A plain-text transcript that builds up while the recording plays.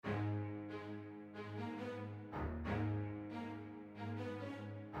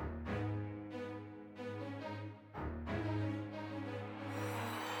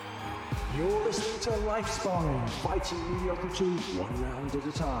You're listening to Life Sparring, fighting mediocrity one round at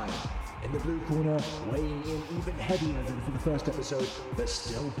a time. In the blue corner, weighing in even heavier than for the first episode, but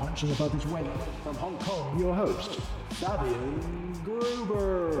still punching above his weight, from Hong Kong, your host, Fabian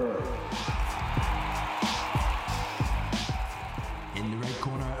Gruber. In the red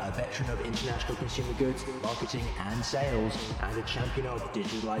corner, a veteran of international consumer goods, marketing and sales, and a champion of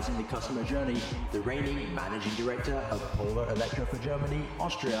digitalizing the customer journey, the reigning managing director of Polar Electro for Germany,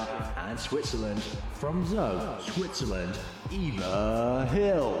 Austria, and Switzerland, from Zug, Switzerland, Eva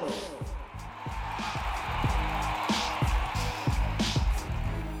Hill.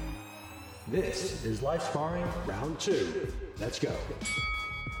 This is Life Sparring Round 2. Let's go.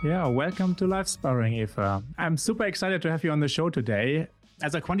 Yeah, welcome to Life Sparring, Eva. I'm super excited to have you on the show today.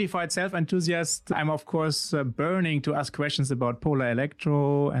 As a quantified self-enthusiast, I'm of course burning to ask questions about Polar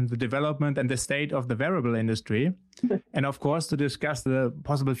Electro and the development and the state of the wearable industry. And of course, to discuss the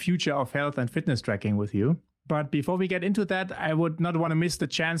possible future of health and fitness tracking with you. But before we get into that, I would not want to miss the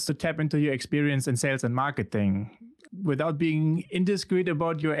chance to tap into your experience in sales and marketing. Without being indiscreet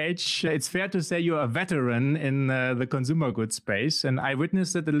about your age, it's fair to say you're a veteran in the consumer goods space. And I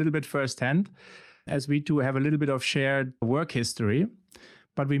witnessed it a little bit firsthand, as we two have a little bit of shared work history.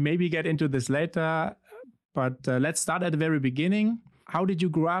 But we maybe get into this later. But let's start at the very beginning. How did you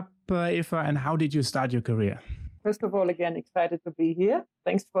grow up, Eva, and how did you start your career? First of all, again, excited to be here.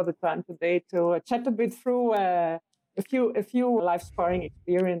 Thanks for the time today to chat a bit through a few life sparring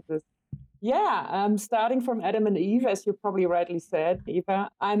experiences. Yeah, I'm starting from Adam and Eve, as you probably rightly said,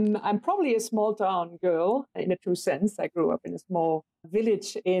 Eva. I'm probably a small town girl in a true sense. I grew up in a small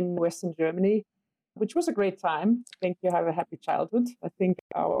village in Western Germany, which was a great time. I think you have a happy childhood. I think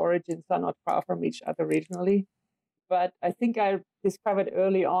our origins are not far from each other regionally. But I think I discovered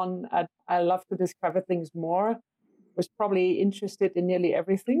early on, I love to discover things more. Was probably interested in nearly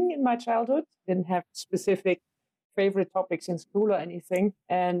everything in my childhood. Didn't have specific favorite topics in school or anything.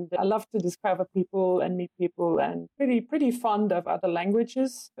 And I love to discover people and meet people, and pretty fond of other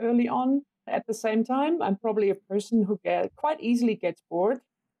languages early on. At the same time, I'm probably a person who quite easily gets bored.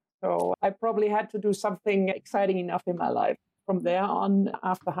 So I probably had to do something exciting enough in my life. From there on,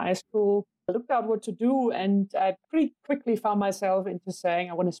 after high school, I looked out what to do, and I pretty quickly found myself into saying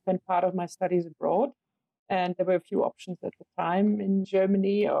I want to spend part of my studies abroad. And there were a few options at the time in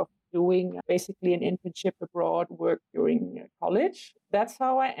Germany of doing basically an internship abroad, work during college. That's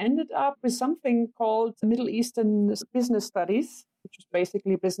how I ended up with something called Middle Eastern Business Studies, which is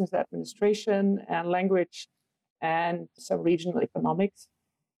basically business administration and language and some regional economics,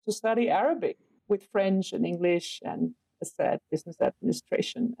 to study Arabic with French and English and, as I said, business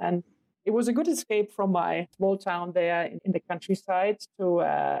administration. And it was a good escape from my small town there in the countryside to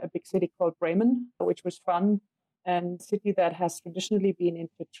a big city called Bremen, which was fun. And a city that has traditionally been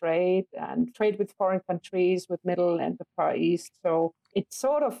into trade with foreign countries, with Middle and the Far East. So it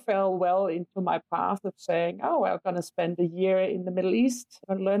sort of fell well into my path of saying, oh, I'm going to spend a year in the Middle East.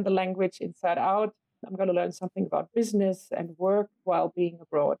 I'm going to learn the language inside out. I'm going to learn something about business and work while being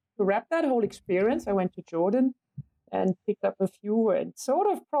abroad. To wrap that whole experience, I went to Jordan and picked up a few, and sort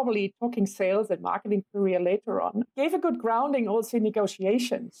of probably talking sales and marketing career later on. Gave a good grounding also in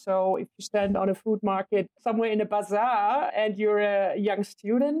negotiation. So if you stand on a food market somewhere in a bazaar and you're a young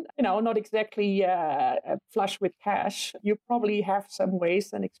student, not exactly flush with cash, you probably have some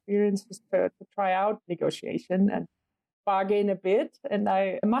ways and experiences to try out negotiation and bargain a bit. And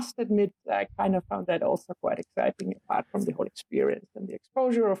I must admit, I kind of found that also quite exciting, apart from the whole experience and the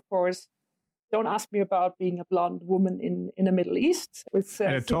exposure, of course. Don't ask me about being a blonde woman in the Middle East. With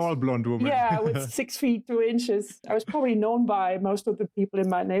a tall blonde woman. Yeah, with 6 feet, 2 inches. I was probably known by most of the people in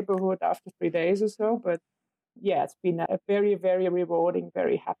my neighborhood after 3 days or so. But yeah, it's been a very, very rewarding,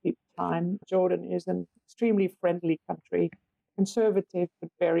 very happy time. Jordan is an extremely friendly country, conservative, but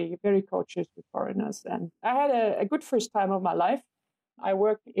very, very cautious with foreigners. And I had a good first time of my life. I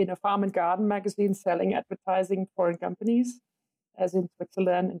worked in a farm and garden magazine selling advertising for foreign companies, as in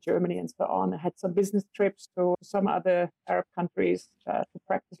Switzerland and Germany and so on. I had some business trips to some other Arab countries to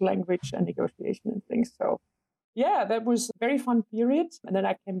practice language and negotiation and things. So yeah, that was a very fun period. And then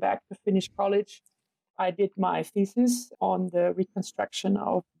I came back to finish college. I did my thesis on the reconstruction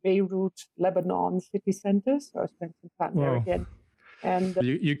of Beirut, Lebanon city center. So I spent some time there again. And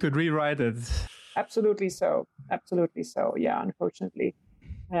you could rewrite it. Absolutely so. Absolutely so. Yeah, unfortunately.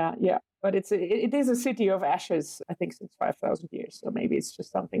 Yeah. But it is a city of ashes, I think, since 5,000 years. So maybe it's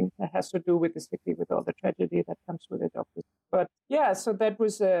just something that has to do with the city, with all the tragedy that comes with it, obviously. But yeah, so that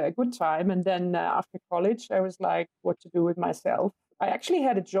was a good time. And then after college, I was like, what to do with myself. I actually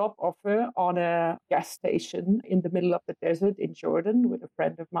had a job offer on a gas station in the middle of the desert in Jordan with a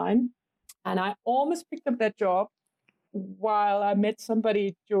friend of mine. And I almost picked up that job while I met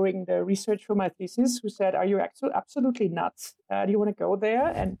somebody during the research for my thesis who said, are you absolutely nuts? Do you want to go there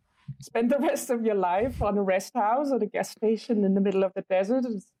and spend the rest of your life on a rest house or a gas station in the middle of the desert?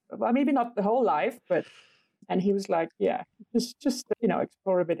 Well, maybe not the whole life, but, and he was like, yeah, just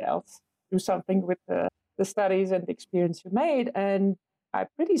explore a bit else, do something with the studies and the experience you made. And I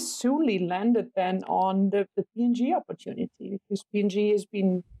pretty soonly landed then on the P&G opportunity, because P&G has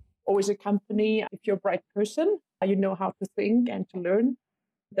been always a company. If you're a bright person, you know how to think and to learn,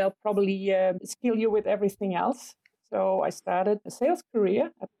 they'll probably skill you with everything else. So I started a sales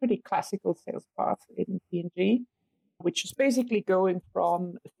career, a pretty classical sales path in P&G, which is basically going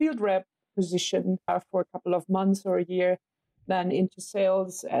from a field rep position for a couple of months or a year, then into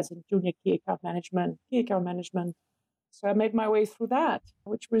sales as in junior key account management. So I made my way through that,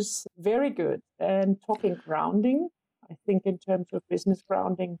 which was very good. And talking grounding, I think in terms of business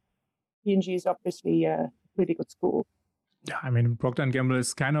grounding, P&G is obviously a pretty good school. Yeah, I mean, Procter & Gamble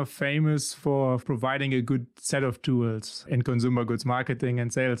is kind of famous for providing a good set of tools in consumer goods marketing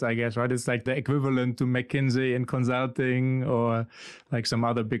and sales, I guess, right? It's like the equivalent to McKinsey in consulting or like some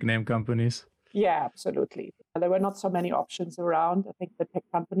other big name companies. Yeah, absolutely. There were not so many options around. I think the tech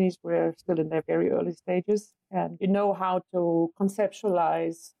companies were still in their very early stages. And you know how to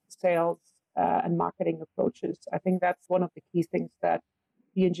conceptualize sales and marketing approaches. I think that's one of the key things that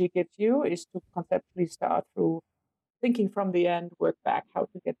P&G gives you, is to conceptually start through thinking from the end, work back how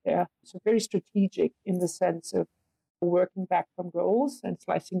to get there. So very strategic in the sense of working back from goals and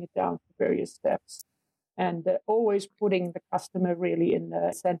slicing it down to various steps. And always putting the customer really in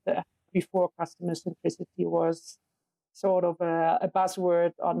the center. Before, customer centricity was sort of a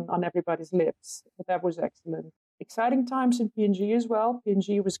buzzword on everybody's lips. But that was excellent. Exciting times in P&G as well.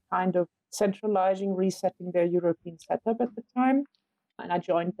 P&G was kind of centralizing, resetting their European setup at the time. And I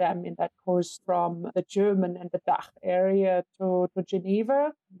joined them in that course from the German and the DACH area to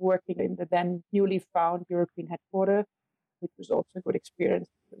Geneva, working in the then newly found European headquarters, which was also a good experience.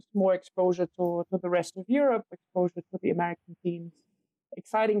 There's more exposure to the rest of Europe, exposure to the American teams.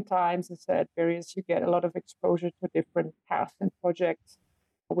 Exciting times, as I said, various, you get a lot of exposure to different paths and projects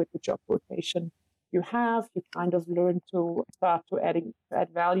with the job rotation you have. You kind of learn to start to add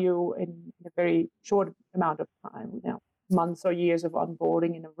value in a very short amount of time. Months or years of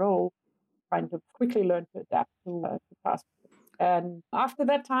onboarding in a row, kind of quickly learn to adapt to tasks. And after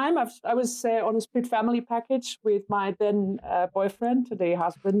that time, I was on a split family package with my then boyfriend, today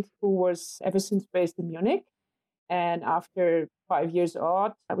husband, who was ever since based in Munich. And after 5 years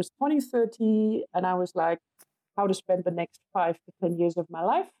odd, I was turning 30, and I was like, how to spend the next 5 to 10 years of my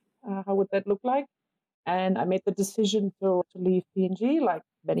life? How would that look like? And I made the decision to leave P&G, like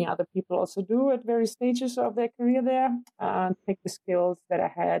many other people also do at various stages of their career there, and take the skills that I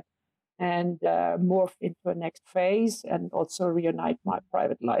had and morph into a next phase, and also reunite my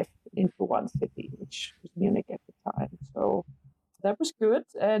private life into one city, which was Munich at the time. So that was good.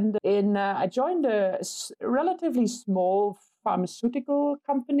 And I joined a relatively small pharmaceutical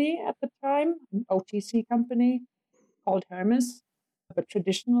company at the time, an OTC company called Hermes, a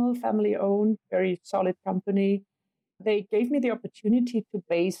traditional family-owned, very solid company. They gave me the opportunity to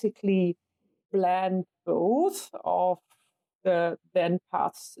basically blend both of the then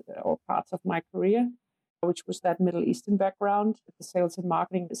parts of my career, which was that Middle Eastern background, the sales and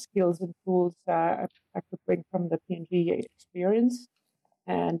marketing, the skills and tools I could bring from the P&G experience.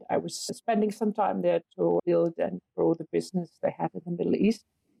 And I was spending some time there to build and grow the business they had in the Middle East.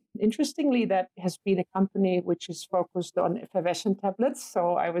 Interestingly, that has been a company which is focused on effervescent tablets.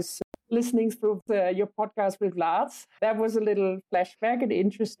 So I was listening through your podcast with Lars. That was a little flashback, an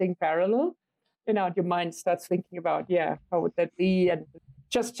interesting parallel. Your mind starts thinking about, how would that be? And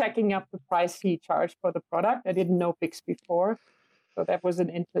just checking up the price he charged for the product. I didn't know Bix before. So that was an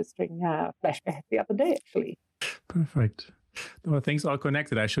interesting flashback the other day, actually. Perfect. Well, things are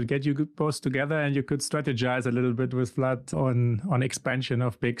connected. I should get you both together, and you could strategize a little bit with Vlad on expansion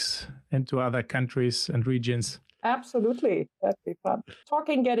of Bix into other countries and regions. Absolutely. That'd be fun.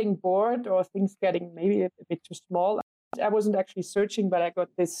 Talking getting bored or things getting maybe a bit too small. I wasn't actually searching, but I got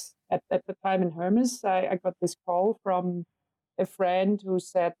this at the time in Hermes. I got this call from a friend who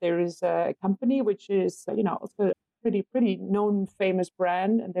said there is a company which is, also a pretty known, famous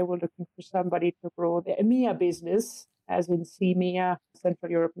brand, and they were looking for somebody to grow the EMEA business, as in CEMEA,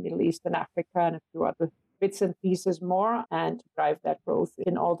 Central Europe, Middle East, and Africa, and a few other bits and pieces more, and to drive that growth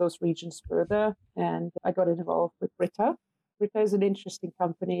in all those regions further. And I got involved with Brita. Brita is an interesting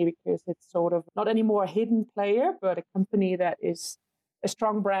company because it's sort of not anymore a hidden player, but a company that is a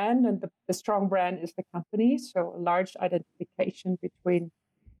strong brand, and the strong brand is the company. So a large identification between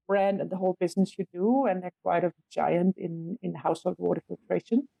brand and the whole business you do. And they're quite a giant in household water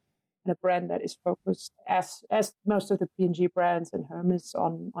filtration, and a brand that is focused, as most of the P&G brands and Hermes,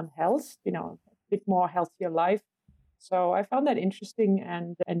 on health, a bit more healthier life. So I found that interesting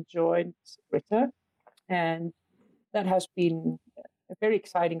and joined Brita. And that has been a very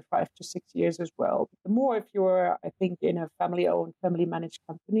exciting 5 to 6 years as well. But the more, if you're, I think, in a family-owned, family-managed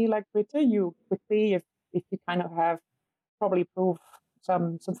company like Brita, you quickly, if you kind of have probably prove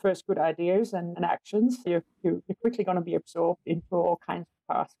some first good ideas and actions, you're quickly going to be absorbed into all kinds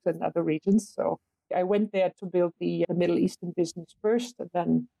of tasks in other regions. So I went there to build the Middle Eastern business first, and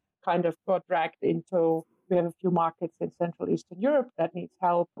then kind of got dragged into, we have a few markets in Central Eastern Europe that needs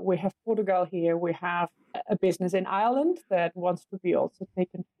help. We have Portugal here. We have a business in Ireland that wants to be also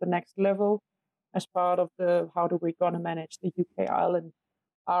taken to the next level as part of the, how do we going to manage the UK, Ireland,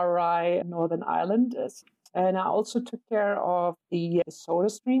 RI, Northern Ireland. And I also took care of the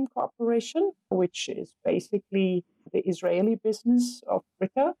SodaStream Corporation, which is basically the Israeli business of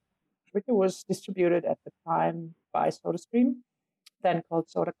Brita. Brita was distributed at the time by SodaStream, then called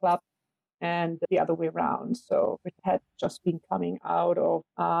Soda Club, and the other way around. So it had just been coming out of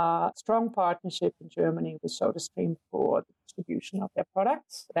a strong partnership in Germany with SodaStream for the distribution of their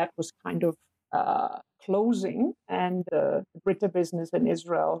products. That was kind of closing, and the Brita business in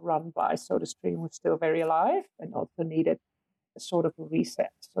Israel run by SodaStream was still very alive and also needed a sort of a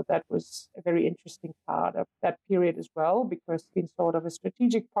reset. So that was a very interesting part of that period as well, because it's been sort of a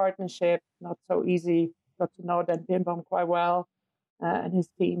strategic partnership, not so easy. Got to know Dan Birnbaum quite well and his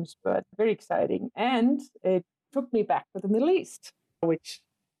teams, but very exciting. And it took me back to the Middle East, which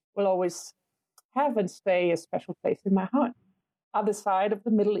will always have and stay a special place in my heart. Other side of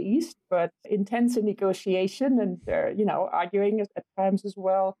the Middle East, but intense in negotiation and, arguing at times as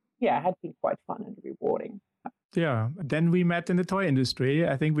well. Yeah, it had been quite fun and rewarding. Yeah, then we met in the toy industry.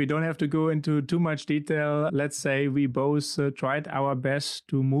 I think we don't have to go into too much detail. Let's say we both tried our best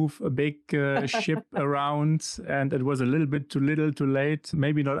to move a big ship around, and it was a little bit too little, too late.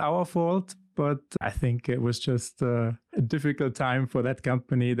 Maybe not our fault, but I think it was just a difficult time for that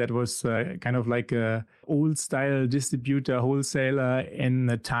company that was kind of like a old style distributor, wholesaler in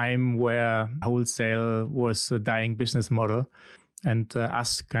a time where wholesale was a dying business model. And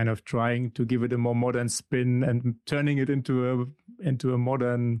us kind of trying to give it a more modern spin and turning it into a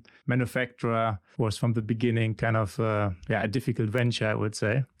modern manufacturer was from the beginning kind of a difficult venture, I would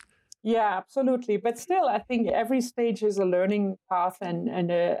say. Yeah, absolutely. But still, I think every stage is a learning path and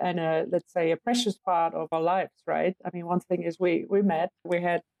a let's say a precious part of our lives, right? I mean, one thing is we met. We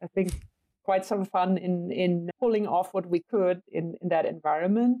had, I think, quite some fun in pulling off what we could in that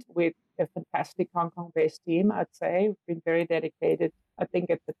environment with a fantastic Hong Kong-based team, I'd say. We've been very dedicated. I think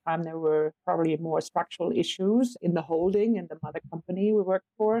at the time there were probably more structural issues in the holding and the mother company we worked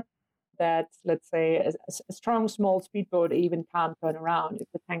for that, let's say, a strong small speedboat even can't turn around. If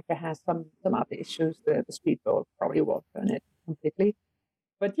the tanker has some other issues, the speedboat probably won't turn it completely.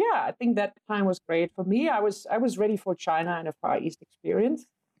 But yeah, I think that time was great for me. I was ready for China and a Far East experience.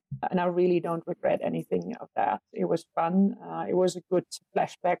 And I really don't regret anything of that. It was fun. It was a good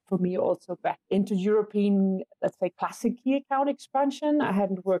flashback for me also back into European, let's say, classic key account expansion. I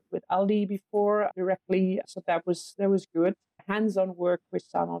hadn't worked with Aldi before directly, so that was good. Hands-on work with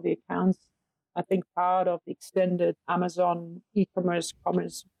some of the accounts. I think part of the extended Amazon e-commerce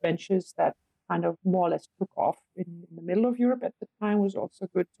commerce ventures that kind of more or less took off in the middle of Europe at the time was also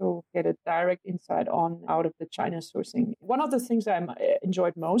good to get a direct insight on out of the China sourcing. One of the things I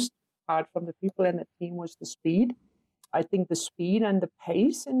enjoyed most, apart from the people and the team, was the speed. I think the speed and the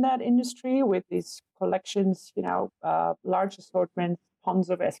pace in that industry with these collections, large assortments, tons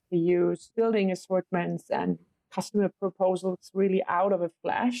of SKUs, building assortments and customer proposals really out of a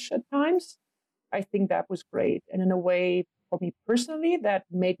flash at times. I think that was great. And in a way, for me personally, that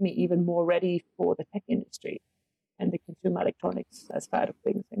made me even more ready for the tech industry and the consumer electronics side of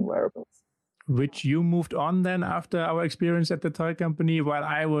things in wearables. Which you moved on then after our experience at the toy company, while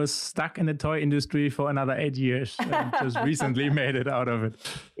I was stuck in the toy industry for another 8 years and just recently made it out of it.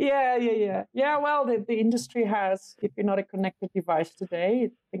 Yeah. Yeah, well, the industry has, if you're not a connected device today,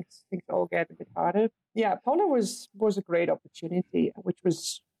 things all get a bit harder. Yeah, Polar was a great opportunity, which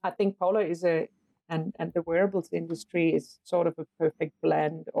was, I think Polar is and the wearables industry is sort of a perfect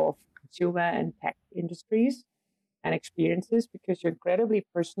blend of consumer and tech industries and experiences because you're incredibly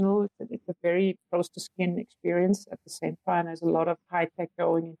personal. It's a very close to skin experience at the same time. There's a lot of high tech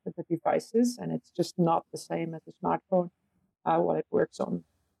going into the devices, and it's just not the same as a smartphone. While it works on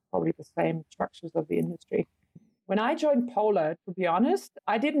probably the same structures of the industry. When I joined Polar, to be honest,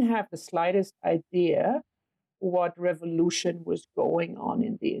 I didn't have the slightest idea what revolution was going on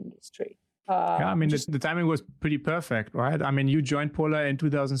in the industry. Yeah, I mean, the timing was pretty perfect, right? I mean, you joined Polar in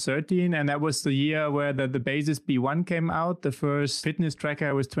 2013, and that was the year where the Basis B1 came out, the first fitness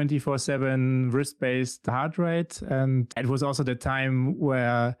tracker with 24/7 wrist-based heart rate. And it was also the time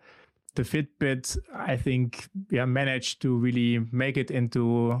where the Fitbit, I think, managed to really make it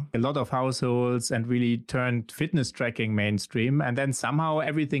into a lot of households and really turned fitness tracking mainstream. And then somehow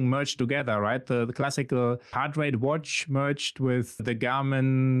everything merged together, right? The classical heart rate watch merged with the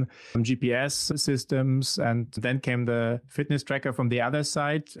Garmin GPS systems. And then came the fitness tracker from the other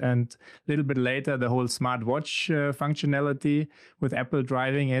side. And a little bit later, the whole smartwatch functionality with Apple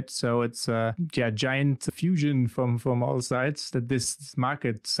driving it. So it's a giant fusion from all sides that this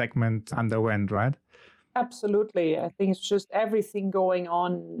market segment underwent, right? Absolutely. I think it's just everything going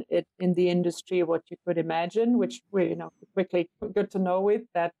on in the industry, what you could imagine, which we quickly got to know it,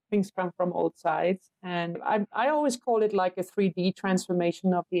 that things come from all sides. And I always call it like a 3D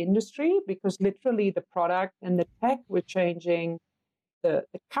transformation of the industry, because literally the product and the tech were changing. The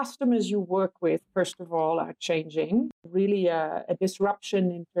customers you work with, first of all, are changing. Really a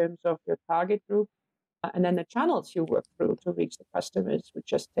disruption in terms of your target group. And then the channels you work through to reach the customers were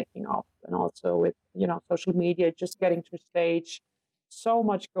just taking off. And also with, social media just getting to a stage, so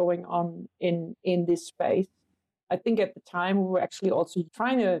much going on in this space. I think at the time we were actually also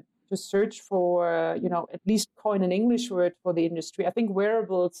trying to search for, at least coin an English word for the industry. I think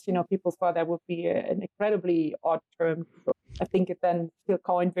wearables, people thought that would be an incredibly odd term. But I think it then still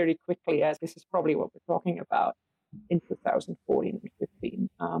coined very quickly, as this is probably what we're talking about in 2014 and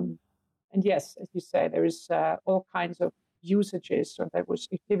 15. And yes, as you say, there is all kinds of usages. So there was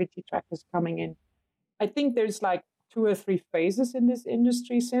activity trackers coming in. I think there's like 2 or 3 phases in this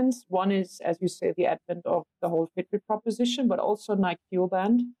industry since. One is, as you say, the advent of the whole Fitbit proposition, but also Nike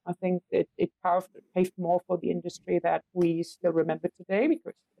FuelBand. I think it paved more for the industry that we still remember today,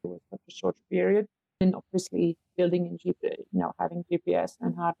 because it was such a short period. And obviously building in having GPS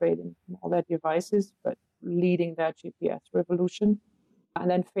and heart rate and all their devices, but leading that GPS revolution. And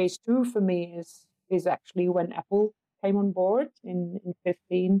then phase 2 for me is actually when Apple came on board in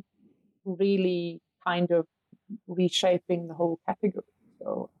 15, really kind of reshaping the whole category.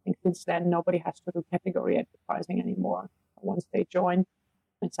 So I think since then, nobody has to do category advertising anymore once they join,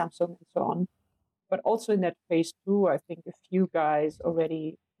 and Samsung and so on. But also in that phase 2, I think a few guys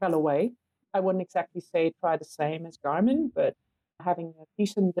already fell away. I wouldn't exactly say try the same as Garmin, but having a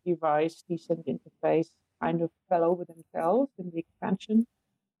decent device, decent interface, kind of fell over themselves in the expansion.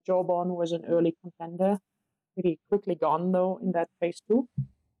 Jawbone was an early contender, pretty quickly gone though in that phase 2.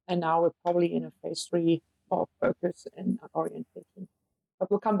 And now we're probably in a phase 3 of focus and orientation.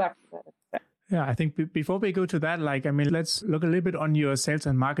 But we'll come back to that. Yeah, I think before we go to that, let's look a little bit on your sales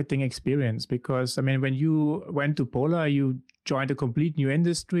and marketing experience, because, when you went to Polar, you joined a complete new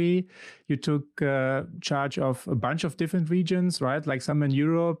industry. You took charge of a bunch of different regions, right? Like some in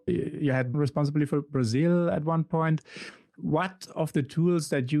Europe. You had responsibility for Brazil at one point. What of the tools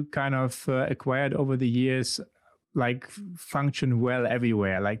that you kind of acquired over the years function well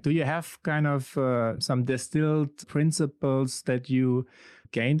everywhere? Do you have kind of some distilled principles that you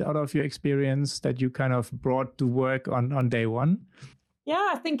gained out of your experience that you kind of brought to work on day one?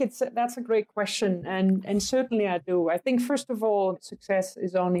 Yeah, I think that's a great question. And certainly I do. I think, first of all, success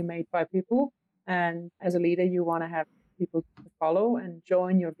is only made by people. And as a leader, you want to have people to follow and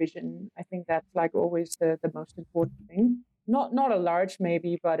join your vision. I think that's always the most important thing. Not a large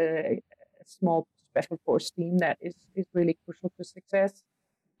maybe, but a small special force team that is really crucial to success.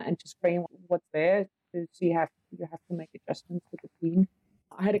 And just frame what's there to see you have to make adjustments with the team.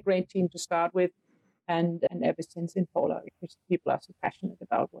 I had a great team to start with. And ever since in Polar, because people are so passionate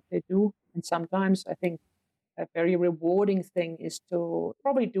about what they do. And sometimes I think a very rewarding thing is to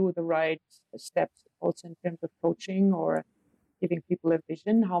probably do the right steps also in terms of coaching or giving people a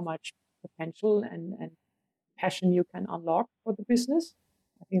vision, how much potential and passion you can unlock for the business.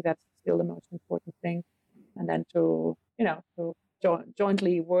 I think that's still the most important thing. And then to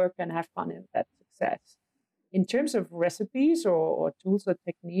jointly work and have fun in that success. In terms of recipes or tools or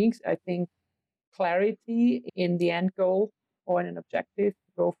techniques, I think clarity in the end goal or in an objective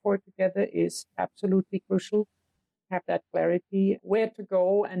to go for it together is absolutely crucial. Have that clarity, where to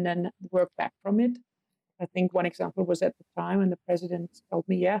go, and then work back from it. I think one example was at the time when the president told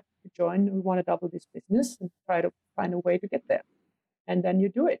me, to join, we want to double this business and try to find a way to get there. And then you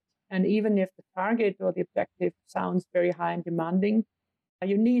do it. And even if the target or the objective sounds very high and demanding,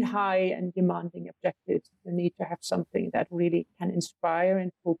 you need high and demanding objectives. You need to have something that really can inspire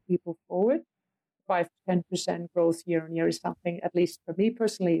and pull people forward. 5 to 10% growth year on year is something, at least for me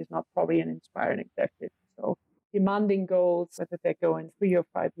personally, is not probably an inspiring objective. So demanding goals, whether they go in 3 or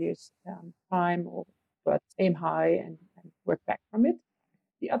 5 years time, or but aim high and work back from it.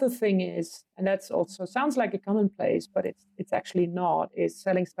 The other thing is, and that's also sounds like a commonplace, but it's actually not, is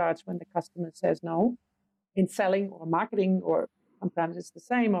selling starts when the customer says no. In selling or marketing, or sometimes it's the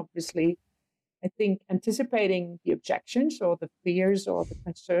same, obviously, I think anticipating the objections or the fears or the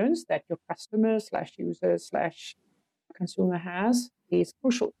concerns that your customer / user / consumer has is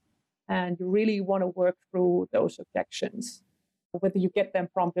crucial. And you really want to work through those objections, whether you get them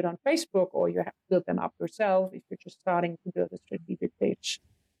prompted on Facebook or you have to build them up yourself if you're just starting to build a strategic pitch.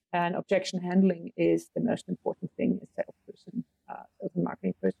 And objection handling is the most important thing a salesperson, sales and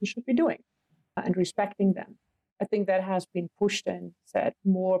marketing person should be doing, and respecting them. I think that has been pushed and said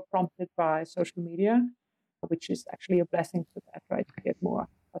more prompted by social media, which is actually a blessing for that, right? To get more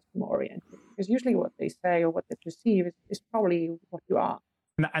customer oriented. Because usually what they say or what they perceive is probably what you are.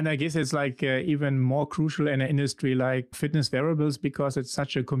 And I guess it's like even more crucial in an industry like fitness wearables, because it's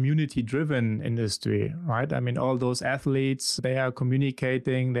such a community-driven industry, right? I mean, all those athletes, they are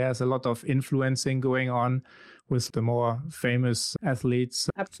communicating. There's a lot of influencing going on with the more famous athletes.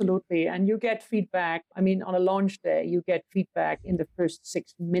 Absolutely. And you get feedback. I mean, on a launch day, you get feedback in the first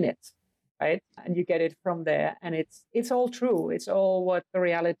 6 minutes, right? And you get it from there. And it's all true. It's all what the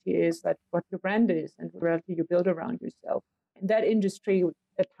reality is, that what your brand is and the reality you build around yourself. In that industry,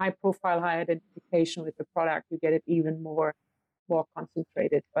 at high profile, high identification with the product, you get it even more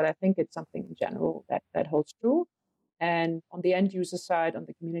concentrated. But I think it's something in general that holds true. And on the end user side, on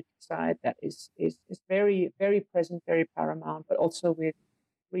the community side, that is very, very present, very paramount, but also with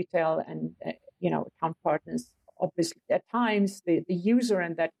retail and, account partners. Obviously, at times, the user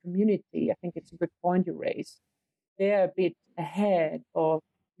and that community, I think it's a good point you raise, they're a bit ahead of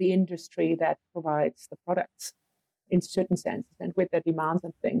the industry that provides the products in certain senses and with their demands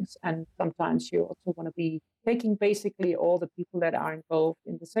and things. And sometimes you also want to be taking basically all the people that are involved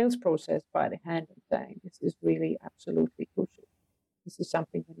in the sales process by the hand and saying, this is really absolutely crucial. This is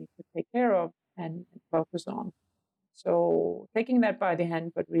something we need to take care of and focus on. So taking that by the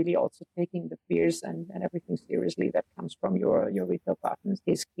hand, but really also taking the fears and everything seriously that comes from your retail partners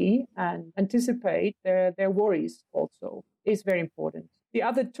is key. And anticipate their worries also is very important. The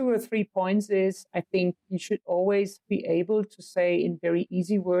other 2 or 3 points is, I think you should always be able to say in very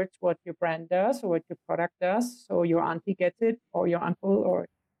easy words what your brand does or what your product does. So your auntie gets it, or your uncle, or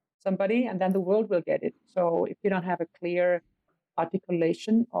somebody, and then the world will get it. So if you don't have a clear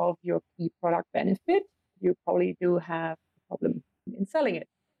articulation of your key product benefit, you probably do have a problem in selling it,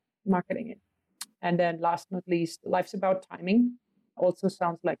 marketing it. And then last but not least, life's about timing. Also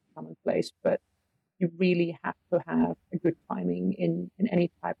sounds like a commonplace, but you really have to have a good timing in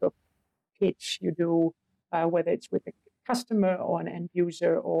any type of pitch you do, whether it's with a customer or an end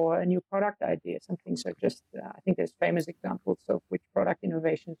user or a new product idea. Some things are just, I think there's famous examples of which product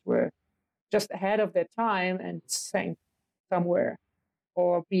innovations were just ahead of their time and sank somewhere,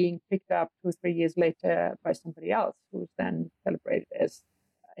 or being picked up 2 or 3 years later by somebody else who's then celebrated as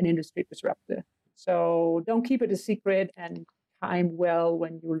an industry disruptor. So don't keep it a secret, and time well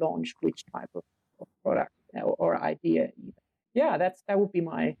when you launch which type of product or idea even. Yeah, that would be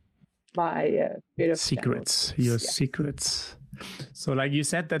my bit of secrets, your secrets. So like you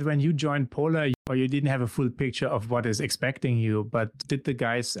said that when you joined Polar, or you didn't have a full picture of what is expecting you, but did the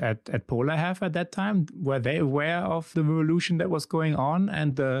guys at Polar have at that time? Were they aware of the revolution that was going on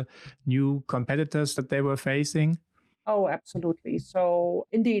and the new competitors that they were facing? Oh, absolutely. So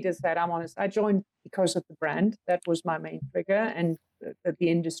indeed, as that, I'm honest, I joined because of the brand. That was my main trigger, and the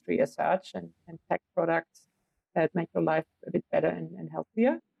industry as such, and tech products that make your life a bit better and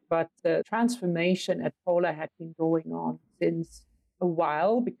healthier. But the transformation at Polar had been going on since a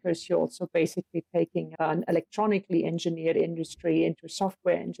while, because you're also basically taking an electronically engineered industry into a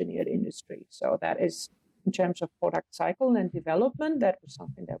software engineered industry. So that is, in terms of product cycle and development, that was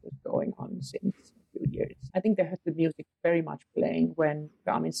something that was going on since a few years. I think they had the music very much playing when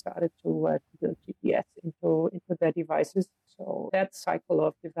Garmin started to build GPS into their devices. So that cycle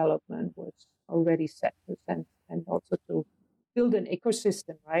of development was already set to send, and also to build an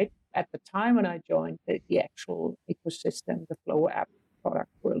ecosystem, right? At the time when I joined, the actual ecosystem, the Flow app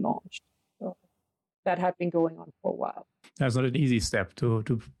product were launched. So that had been going on for a while. That's not an easy step to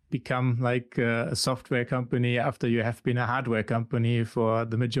become like a software company after you have been a hardware company for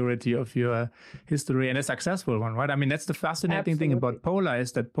the majority of your history, and a successful one, right? I mean, that's the fascinating thing about Polar,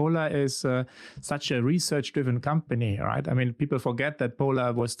 is that Polar is such a research-driven company, right? I mean, people forget that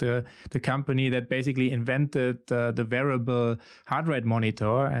Polar was the company that basically invented the wearable heart rate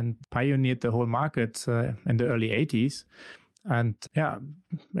monitor and pioneered the whole market in the early 80s. And yeah,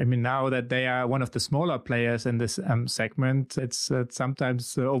 I mean, now that they are one of the smaller players in this segment, it's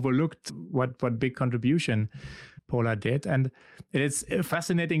sometimes overlooked what big contribution Polar did. And it's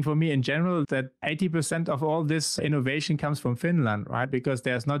fascinating for me in general that 80% of all this innovation comes from Finland, right? Because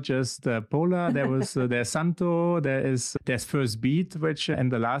there's not just Polar, there's Santo, there's First Beat, which in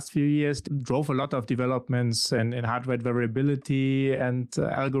the last few years drove a lot of developments in heart rate variability and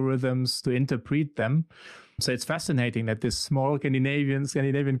algorithms to interpret them. So it's fascinating that this small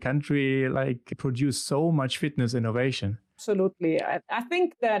Scandinavian country produced so much fitness innovation. Absolutely. I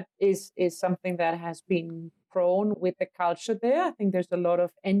think that is something that has been grown with the culture there. I think there's a lot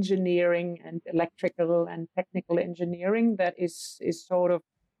of engineering and electrical and technical engineering that is sort of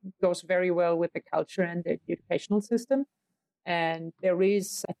goes very well with the culture and the educational system. And there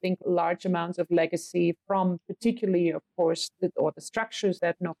is, I think, large amounts of legacy from particularly, of course, the structures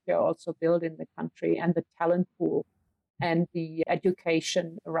that Nokia also built in the country and the talent pool and the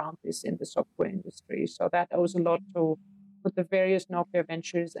education around this in the software industry. So that owes a lot to the various Nokia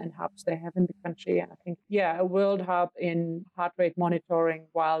ventures and hubs they have in the country. And I think, a world hub in heart rate monitoring,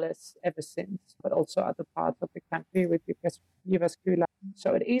 wireless ever since, but also other parts of the country with Jyväskylä.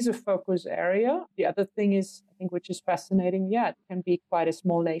 So it is a focus area. The other thing is, I think, which is fascinating, it can be quite a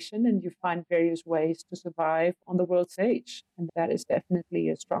small nation and you find various ways to survive on the world stage. And that is definitely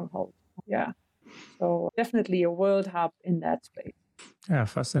a stronghold. Yeah. So definitely a world hub in that space. Yeah,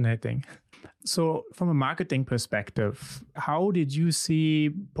 fascinating. So from a marketing perspective, how did you see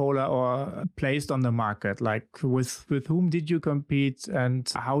Polar or placed on the market? Like with whom did you compete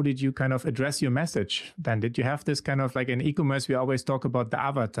and how did you kind of address your message? Then did you have this kind of like in e-commerce, we always talk about the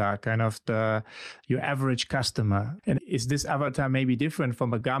avatar, kind of your average customer. And is this avatar maybe different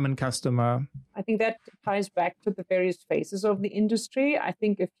from a Garmin customer? I think that ties back to the various phases of the industry. I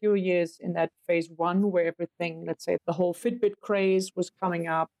think a few years in that phase one where everything, let's say the whole Fitbit craze was coming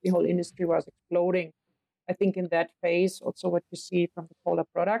up, the whole industry was exploding. I think in that phase, also what you see from the Polar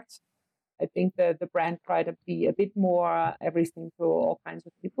products, I think the brand tried to be a bit more everything to all kinds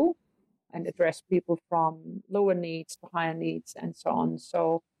of people and address people from lower needs to higher needs and so on.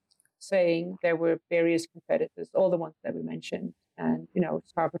 So saying there were various competitors, all the ones that we mentioned, and,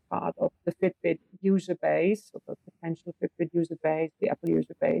 carve a part of the Fitbit user base, or the potential Fitbit user base, the Apple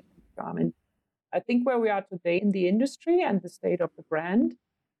user base, Garmin. I think where we are today in the industry and the state of the brand,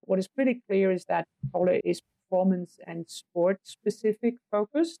 what is pretty clear is that Polar is performance and sport specific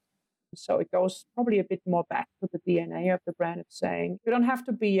focused. So it goes probably a bit more back to the DNA of the brand of saying, you don't have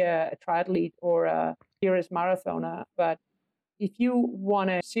to be a triathlete or a serious marathoner, but if you want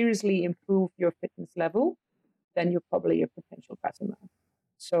to seriously improve your fitness level, then you're probably a potential customer.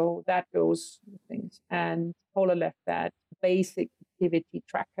 So that goes with things. And Polar left that basic activity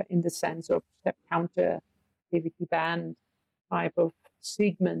tracker in the sense of step counter, activity band type of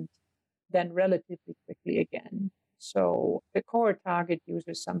segment, then relatively quickly again. So the core target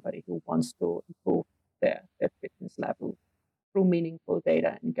user is somebody who wants to improve their fitness level through meaningful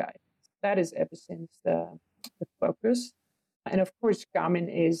data and guidance. That is ever since the focus. And of course, Garmin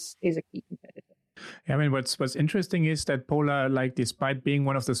is a key competitor. I mean, what's interesting is that Polar, despite being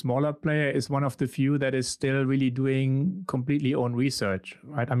one of the smaller players, is one of the few that is still really doing completely own research,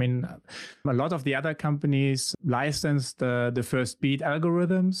 right? I mean, a lot of the other companies licensed the First Beat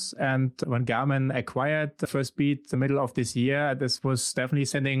algorithms. And when Garmin acquired the First Beat the middle of this year, this was definitely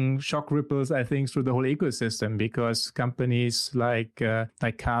sending shock ripples, I think, through the whole ecosystem because companies like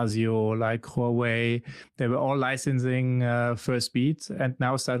Casio, like Huawei, they were all licensing First Beat. And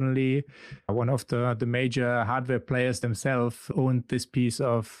now suddenly one of the major hardware players themselves owned this piece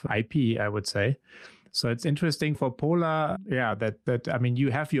of IP, I would say. So it's interesting for Polar, that I mean,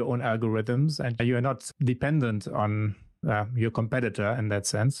 you have your own algorithms and you are not dependent on your competitor in that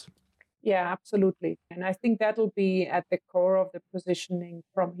sense. Yeah, absolutely. And I think that'll be at the core of the positioning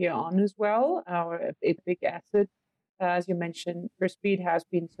from here on as well. Our big asset, as you mentioned, First Beat has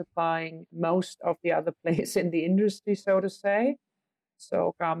been supplying most of the other players in the industry, so to say.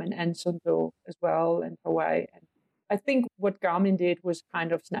 So Garmin and Suunto as well, and Huawei. And I think what Garmin did was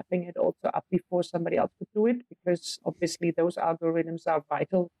kind of snapping it also up before somebody else could do it, because obviously those algorithms are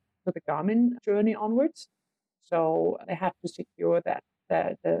vital to the Garmin journey onwards. So they have to secure that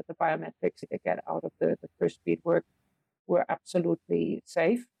the biometrics they get out of the First Beat work were absolutely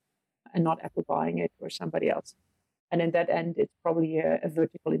safe and not Apple buying it or somebody else. And in that end, it's probably a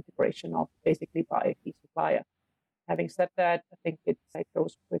vertical integration of basically by a key supplier. Having said that, I think it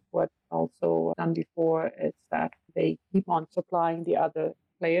goes with what also done before is that they keep on supplying the other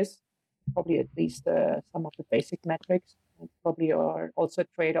players, probably at least some of the basic metrics, and probably are also a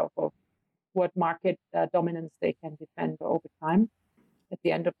trade-off of what market dominance they can defend over time. At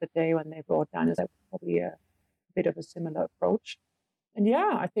the end of the day, when they brought down, that was probably a bit of a similar approach. And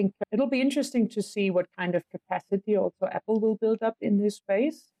yeah, I think it'll be interesting to see what kind of capacity also Apple will build up in this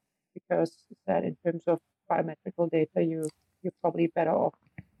space, because that in terms of biometrical data, you're probably better off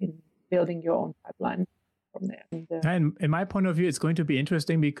in building your own pipeline from there. And in my point of view, it's going to be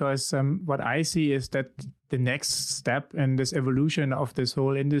interesting because what I see is that the next step in this evolution of this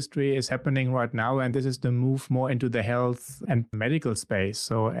whole industry is happening right now. And this is the move more into the health and medical space.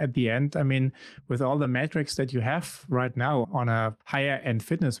 So at the end, I mean, with all the metrics that you have right now on a higher end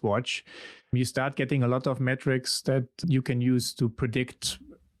fitness watch, you start getting a lot of metrics that you can use to predict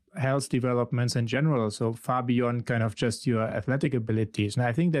health developments in general, so far beyond kind of just your athletic abilities. And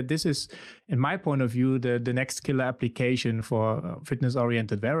I think that this is, in my point of view, the next killer application for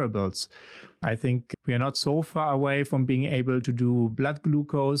fitness-oriented wearables. I think we are not so far away from being able to do blood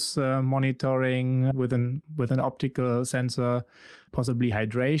glucose monitoring with an optical sensor, possibly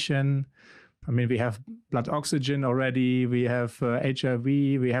hydration. I mean, we have blood oxygen already, we have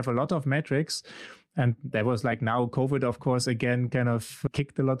HRV, we have a lot of metrics. And there was like now COVID, of course, again, kind of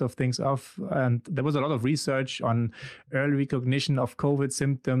kicked a lot of things off. And there was a lot of research on early recognition of COVID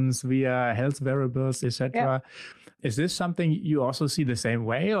symptoms via health wearables, etc. Yeah. Is this something you also see the same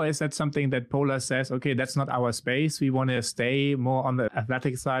way? Or is that something that Polar says, okay, that's not our space. We want to stay more on the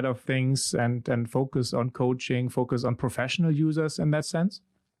athletic side of things and focus on coaching, focus on professional users in that sense?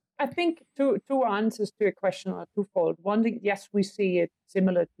 I think two answers to your question are twofold. One thing, yes, we see it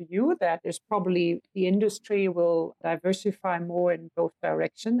similar to you, that is probably the industry will diversify more in both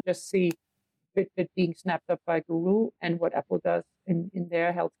directions. Just see Fitbit being snapped up by Google and what Apple does in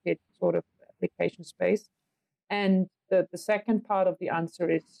their healthcare sort of application space. And the second part of the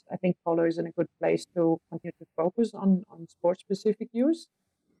answer is, I think Polar is in a good place to continue to focus on sport-specific use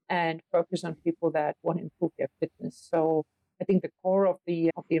and focus on people that want to improve their fitness. So I think the core of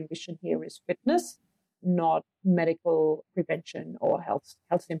the ambition here is fitness, not medical prevention or health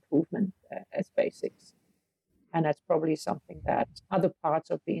improvement as basics. And that's probably something that other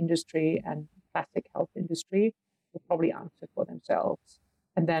parts of the industry and classic health industry will probably answer for themselves.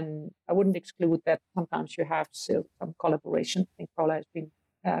 And then I wouldn't exclude that sometimes you have still some collaboration. I think Polar has been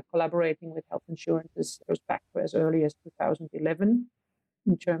collaborating with health insurances goes back to as early as 2011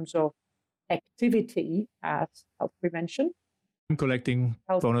 in terms of activity as health prevention. Collecting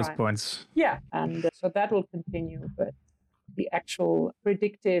bonus points. Yeah, and so that will continue. But the actual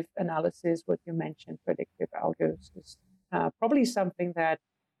predictive analysis, what you mentioned, predictive algos, is probably something that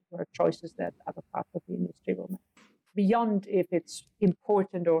are choices that other parts of the industry will make. Beyond if it's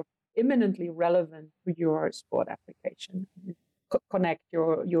important or imminently relevant to your sport application. Connect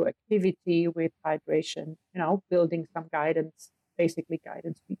your activity with hydration, building some guidance, basically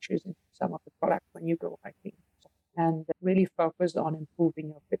guidance features into some of the products when you go hiking. And really focus on improving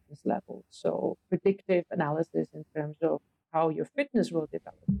your fitness level. So predictive analysis in terms of how your fitness will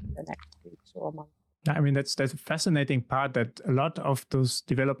develop in the next weeks or months. I mean, that's a fascinating part that a lot of those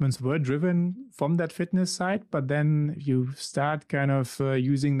developments were driven from that fitness side, but then you start kind of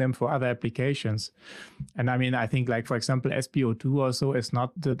using them for other applications. And I mean, I think like, for example, SpO2 also is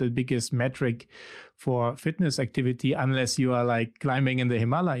not the biggest metric for fitness activity unless you are like climbing in the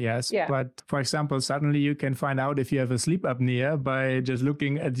Himalayas. Yeah. But for example, suddenly you can find out if you have a sleep apnea by just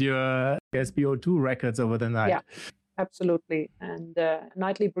looking at your SpO2 records over the night. Yeah. Absolutely. And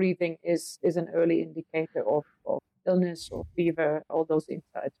nightly breathing is an early indicator of illness or fever. All those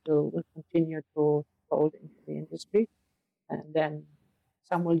insights will continue to fold into the industry. And then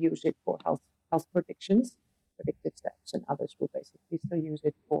some will use it for health predictions, predictive steps, and others will basically still use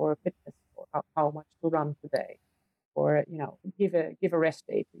it for fitness, or how much to run today, or give a rest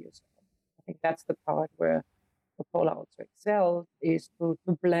day to yourself. I think that's the part where Polar also excels, is to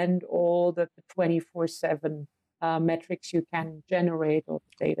blend all the 24/7 metrics you can generate or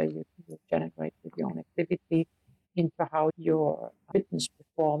data you generate with your own activity into how your fitness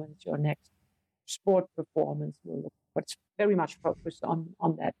performance, your next sport performance will look. But it's very much focused on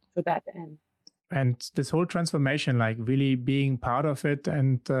that, to that end. And this whole transformation, like really being part of it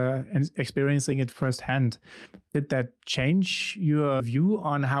and experiencing it firsthand, did that change your view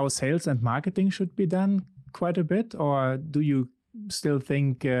on how sales and marketing should be done quite a bit? Or do you still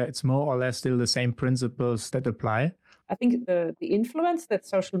think it's more or less still the same principles that apply? I think the influence that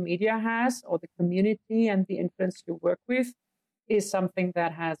social media has, or the community and the influence you work with, is something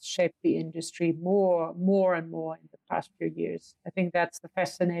that has shaped the industry more and more in the past few years. I think that's the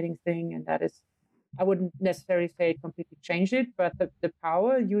fascinating thing, and that is, I wouldn't necessarily say it completely changed it, but the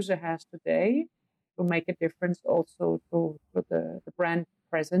power a user has today to make a difference also to the brand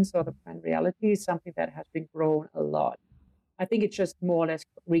presence or the brand reality is something that has been grown a lot. I think it just more or less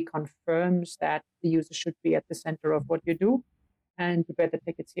reconfirms that the user should be at the center of what you do, and you better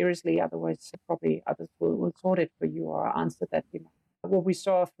take it seriously. Otherwise, probably others will sort it for you or answer that demand. What we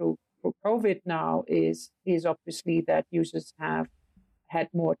saw through COVID now is obviously that users have had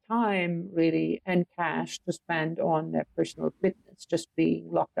more time really and cash to spend on their personal fitness, just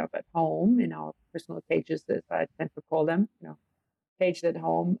being locked up at home in our personal cages, as I tend to call them, caged at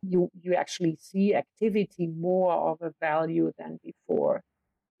home. You actually see activity more of a value than before.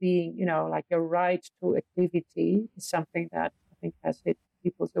 Being, like your right to activity is something that I think has hit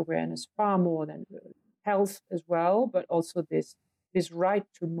people's awareness far more than health as well, but also this right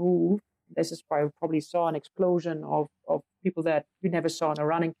to move. This is why we probably saw an explosion of people that you never saw on a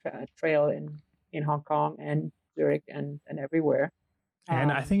running trail in Hong Kong and Zurich and everywhere.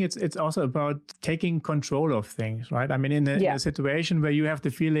 And I think it's also about taking control of things, right? I mean, in a situation where you have the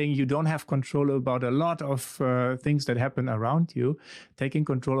feeling you don't have control about a lot of things that happen around you, taking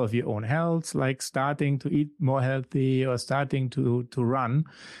control of your own health, like starting to eat more healthy or starting to run,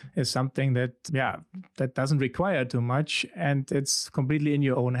 is something that doesn't require too much, and it's completely in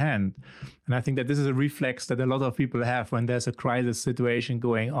your own hand. And I think that this is a reflex that a lot of people have when there's a crisis situation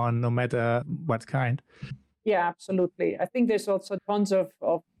going on, no matter what kind. Yeah, absolutely. I think there's also tons of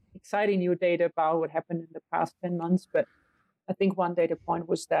exciting new data about what happened in the past 10 months. But I think one data point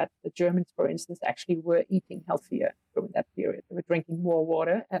was that the Germans, for instance, actually were eating healthier during that period. They were drinking more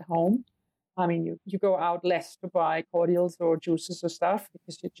water at home. I mean, you go out less to buy cordials or juices or stuff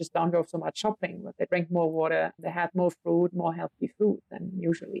because you just don't go so much shopping. But they drank more water. They had more fruit, more healthy food than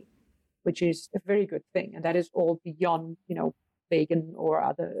usually, which is a very good thing. And that is all beyond, vegan or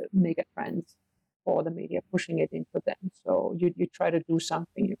other mega trends, or the media pushing it into them. So you try to do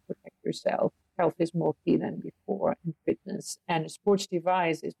something, you protect yourself. Health is more key than before in fitness. And a sports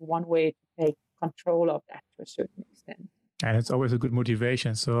device is one way to take control of that to a certain extent. And it's always a good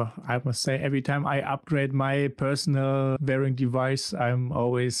motivation. So I must say, every time I upgrade my personal wearing device, I'm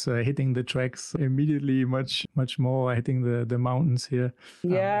always hitting the tracks immediately, much more, hitting the mountains here.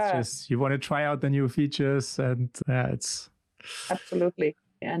 Yeah. It's just, you want to try out the new features, and it's... Absolutely.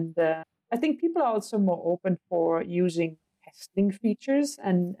 And I think people are also more open for using testing features,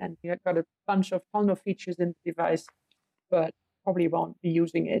 and you've got a ton of features in the device, but probably won't be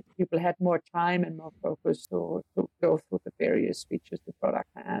using it. People had more time and more focus to go through the various features the product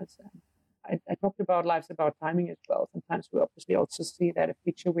has. And I talked about Lives About Timing as well. Sometimes we obviously also see that a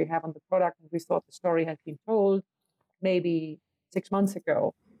feature we have on the product, and we thought the story had been told maybe 6 months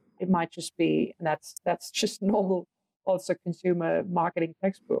ago. It might just be, and that's just normal, also consumer marketing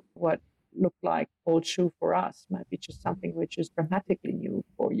textbook. What looked like old shoe for us might be just something which is dramatically new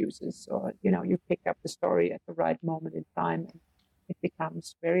for users. So, you pick up the story at the right moment in time, and it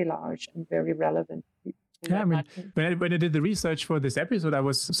becomes very large and very relevant. Yeah, I mean, when I did the research for this episode, I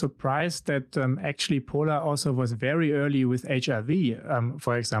was surprised that actually Polar also was very early with HRV,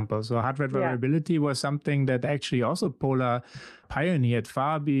 for example. So heart rate variability was something that actually also Polar pioneered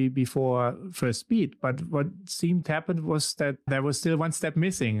far before First Beat. But what seemed to happen was that there was still one step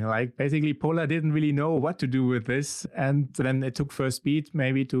missing. Like basically Polar didn't really know what to do with this. And then it took First Beat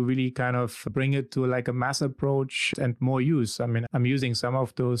maybe to really kind of bring it to like a mass approach and more use. I mean, I'm using some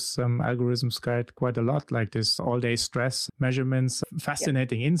of those algorithms quite a lot, like this all-day stress measurements,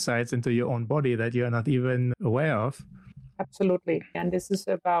 fascinating insights into your own body that you're not even aware of. Absolutely. And this is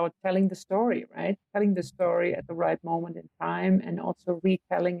about telling the story, right? Telling the story at the right moment in time and also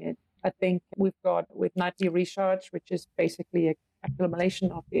retelling it. I think we've got with nightly recharge, which is basically an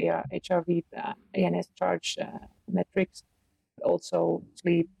accumulation of the HRV ANS charge metrics. Also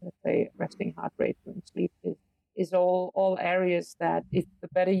sleep, let's say resting heart rate during sleep is all areas that if the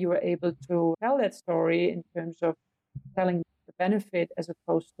better you are able to tell that story in terms of telling the benefit as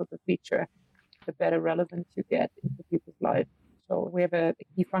opposed to the feature, the better relevance you get into people's life. So we have a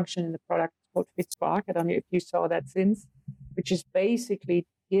key function in the product called FitSpark. I don't know if you saw that since, which is basically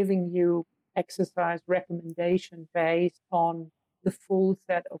giving you exercise recommendation based on the full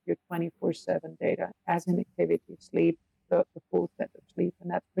set of your 24/7 data, as in activity, sleep, the full set of sleep. And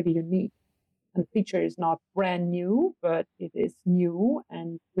that's pretty unique. And the feature is not brand new, but it is new.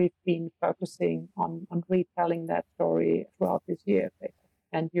 And we've been focusing on retelling that story throughout this year, basically.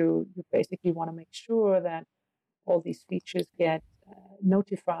 And you basically want to make sure that all these features get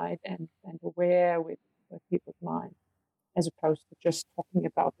notified and aware with people's mind, as opposed to just talking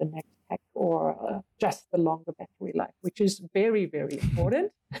about the next hack or just the longer battery life, which is very, very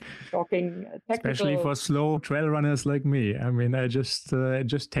important. Talking technical. Especially for slow trail runners like me. I mean, it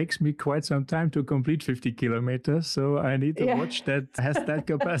just takes me quite some time to complete 50 kilometers. So I need a watch that has that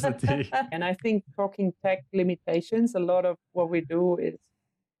capacity. And I think talking tech limitations, a lot of what we do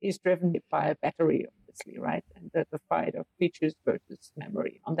is driven by a battery, obviously, right? And the fight of features versus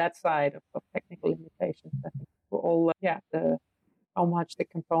memory. On that side of technical limitations, I think we're all, how much the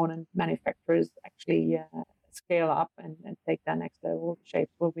component manufacturers actually scale up and take that next level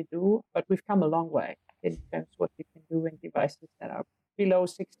shapes what we do. But we've come a long way in terms of what we can do in devices that are below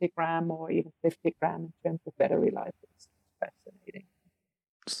 60 gram or even 50 gram in terms of battery life. It's fascinating.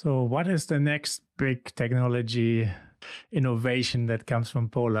 So what is the next big technology innovation that comes from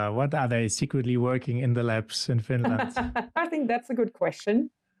Polar? What are they secretly working in the labs in Finland? I think that's a good question.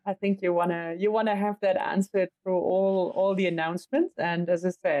 I think you wanna have that answered through all the announcements. And as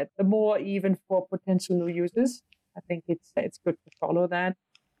I said, the more even for potential new users, I think it's good to follow that.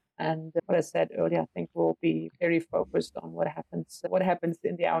 And what I said earlier, I think we'll be very focused on what happens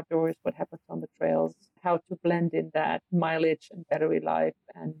in the outdoors, what happens on the trails, how to blend in that mileage and battery life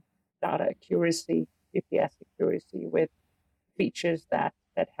and data accuracy, GPS accuracy with features that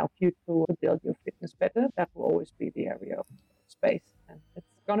help you to build your fitness better. That will always be the area of space. And it's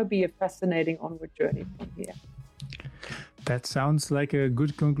going to be a fascinating onward journey from here. That sounds like a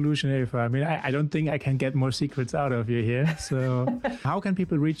good conclusion, Eva. I mean, I don't think I can get more secrets out of you here. So how can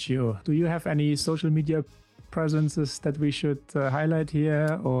people reach you? Do you have any social media presences that we should highlight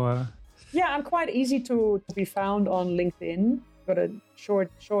here? Or Yeah, I'm quite easy to be found on LinkedIn. Got a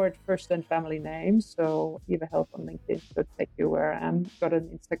short first and family name. So Eva Health on LinkedIn should take you where I am. Got an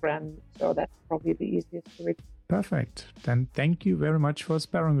Instagram. So that's probably the easiest to reach. Perfect. Then thank you very much for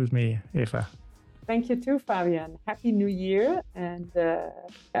sparring with me, Eva. Thank you too, Fabian. Happy New Year and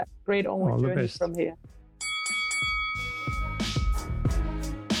great onward journey from here.